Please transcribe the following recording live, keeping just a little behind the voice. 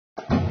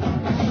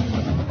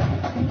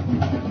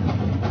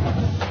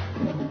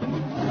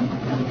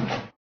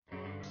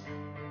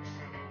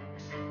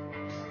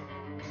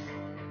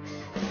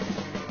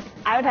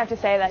would have to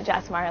say that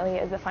Jess Marley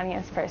is the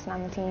funniest person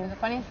on the team. The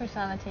funniest person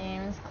on the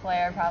team is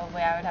Claire,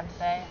 probably, I would have to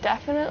say.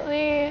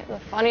 Definitely the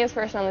funniest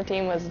person on the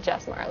team was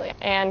Jess Marley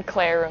and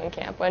Claire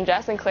Ruenkamp. When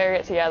Jess and Claire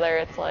get together,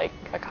 it's like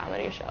a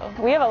comedy show.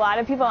 We have a lot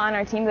of people on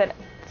our team that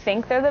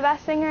think they're the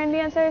best singer and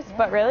dancers,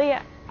 but really,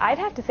 I'd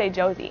have to say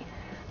Josie.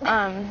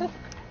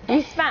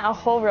 We spent a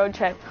whole road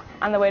trip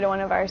on the way to one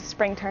of our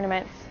spring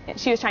tournaments.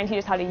 She was trying to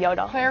teach us how to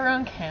yodel. Claire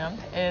Ruenkamp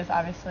is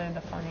obviously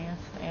the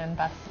funniest and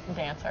best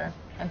dancer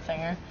and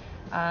singer.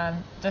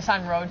 Just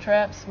on road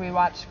trips, we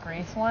watched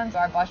Grease once.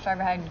 Our bus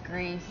driver had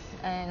Grease,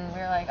 and we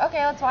were like,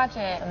 okay, let's watch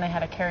it. And they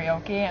had a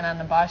karaoke, and on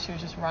the bus, she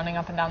was just running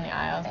up and down the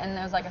aisles. And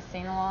there was like a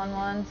sing-along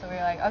one, so we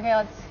were like, okay,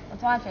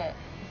 let's watch it.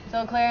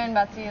 So Claire and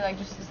Betsy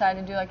just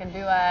decided to do like a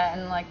duet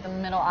in like the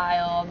middle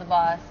aisle of the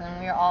bus, and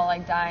we were all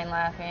like dying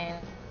laughing.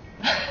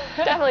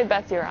 Definitely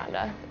Betsy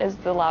Ronda is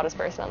the loudest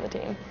person on the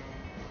team.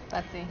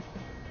 Betsy.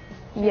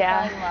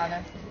 Yeah. She's the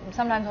loudest.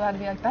 Sometimes we'll have to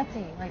be like,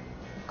 Betsy,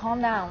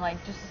 calm down,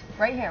 just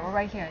right here, we're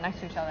right here next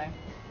to each other.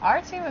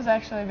 Our team was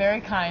actually very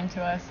kind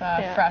to us,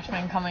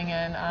 freshmen coming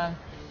in.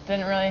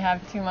 Didn't really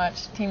have too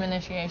much team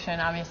initiation.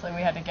 Obviously,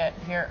 we had to get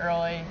here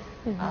early,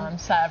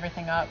 set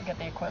everything up, get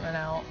the equipment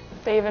out.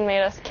 They even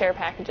made us care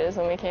packages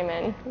when we came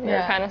in. We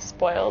were kind of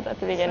spoiled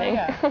at the beginning.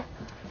 So,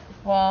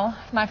 well,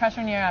 my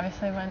freshman year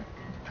obviously went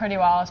pretty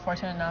well. I was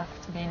fortunate enough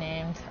to be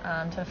named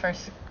to the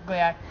first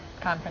GLIAC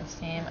conference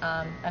team,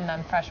 and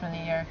then freshman of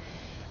the year.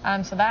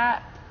 So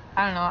that,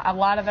 I don't know, a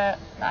lot of it,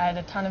 I had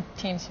a ton of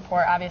team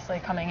support, obviously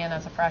coming in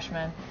as a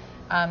freshman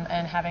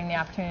and having the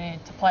opportunity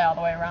to play all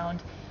the way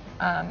around.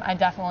 I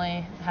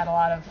definitely had a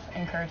lot of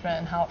encouragement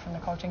and help from the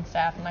coaching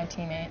staff and my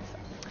teammates.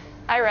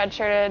 I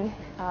redshirted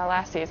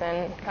last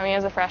season. Coming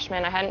as a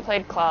freshman, I hadn't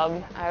played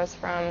club. I was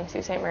from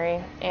Sault Ste. Marie,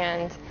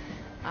 and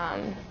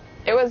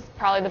it was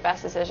probably the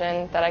best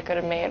decision that I could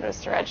have made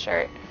was to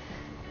redshirt.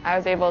 I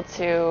was able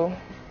to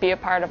be a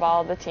part of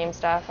all of the team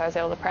stuff. I was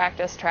able to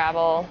practice,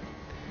 travel,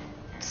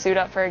 suit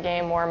up for a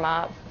game, warm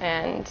up,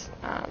 and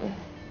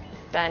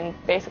then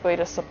basically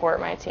just support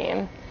my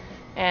team.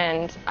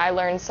 And I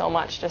learned so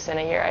much just in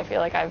a year. I feel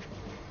like I've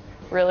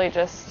really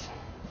just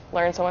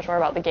learned so much more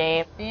about the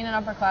game. Being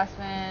an upperclassman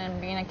and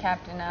being a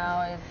captain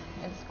now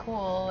it's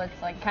cool.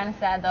 It's kind of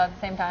sad though at the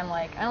same time.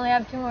 I only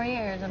have 2 more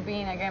years of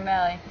being at Grand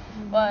Valley,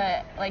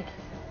 but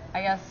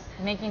I guess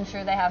making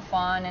sure they have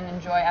fun and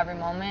enjoy every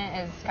moment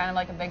is kind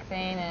of a big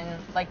thing, and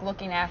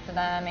looking after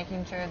them,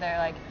 making sure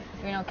they're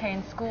doing okay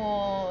in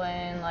school,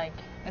 and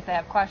if they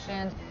have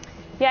questions.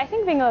 Yeah, I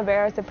think being a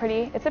libero is a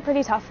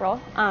pretty tough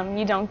role.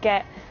 You don't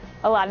get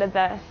a lot of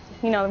the,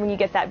 when you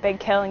get that big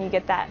kill and you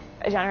get that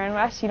adrenaline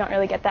rush, you don't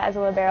really get that as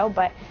a libero,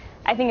 but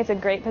I think it's a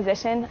great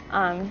position.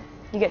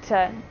 You get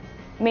to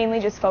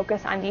mainly just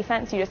focus on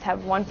defense. You just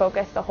have one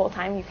focus the whole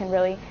time. You can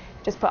really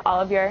just put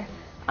all of your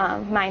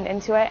mind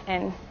into it,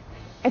 and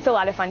it's a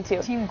lot of fun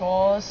too. Team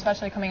goals,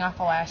 especially coming off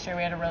of last year,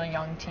 we had a really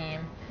young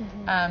team.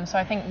 So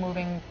I think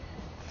moving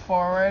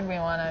forward, we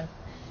want to,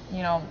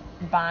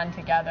 bond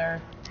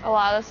together. A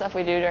lot of the stuff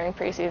we do during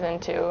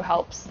preseason too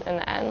helps in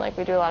the end.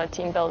 We do a lot of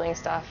team building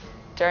stuff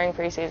during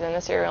preseason.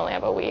 This year we only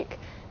have a week.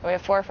 And we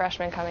have 4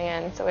 freshmen coming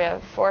in, so we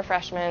have 4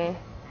 freshmen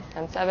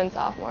and 7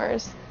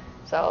 sophomores.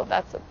 So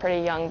that's a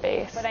pretty young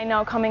base. But I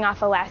know coming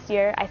off of last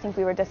year, I think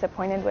we were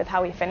disappointed with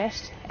how we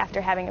finished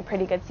after having a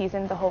pretty good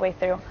season the whole way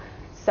through.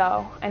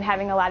 So, and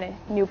having a lot of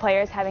new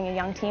players, having a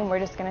young team, we're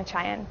just going to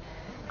try and,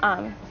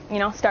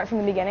 start from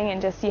the beginning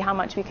and just see how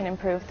much we can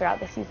improve throughout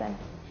the season.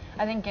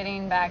 I think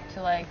getting back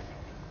to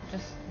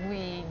just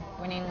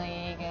winning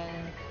league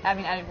and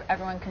having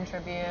everyone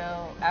contribute,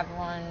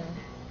 everyone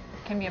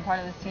can be a part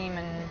of this team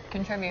and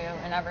contribute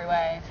in every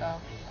way. So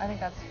I think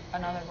that's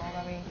another goal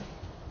that we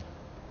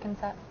can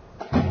set.